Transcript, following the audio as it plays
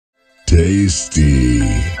Tasty.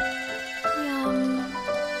 Yum.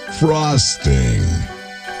 Frosting.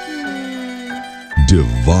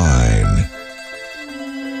 Divine.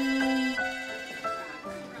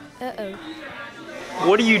 Uh-oh.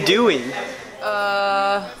 What are you doing?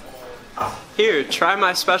 Here, try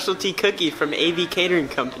my specialty cookie from AV Catering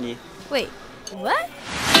Company. Wait, what?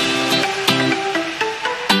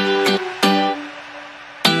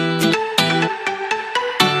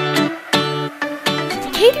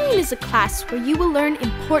 Catering is a class where you will learn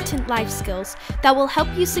important life skills that will help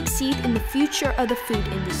you succeed in the future of the food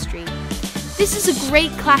industry. This is a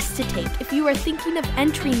great class to take if you are thinking of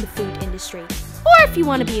entering the food industry, or if you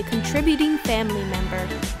want to be a contributing family member.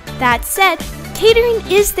 That said, catering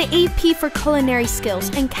is the AP for culinary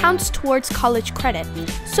skills and counts towards college credit.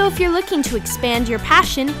 So if you're looking to expand your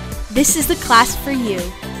passion, this is the class for you.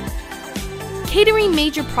 Catering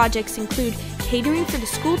major projects include catering for the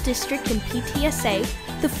school district and PTSA,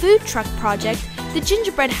 the food truck project, the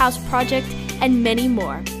gingerbread house project, and many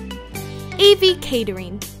more. AV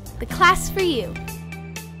Catering, the class for you.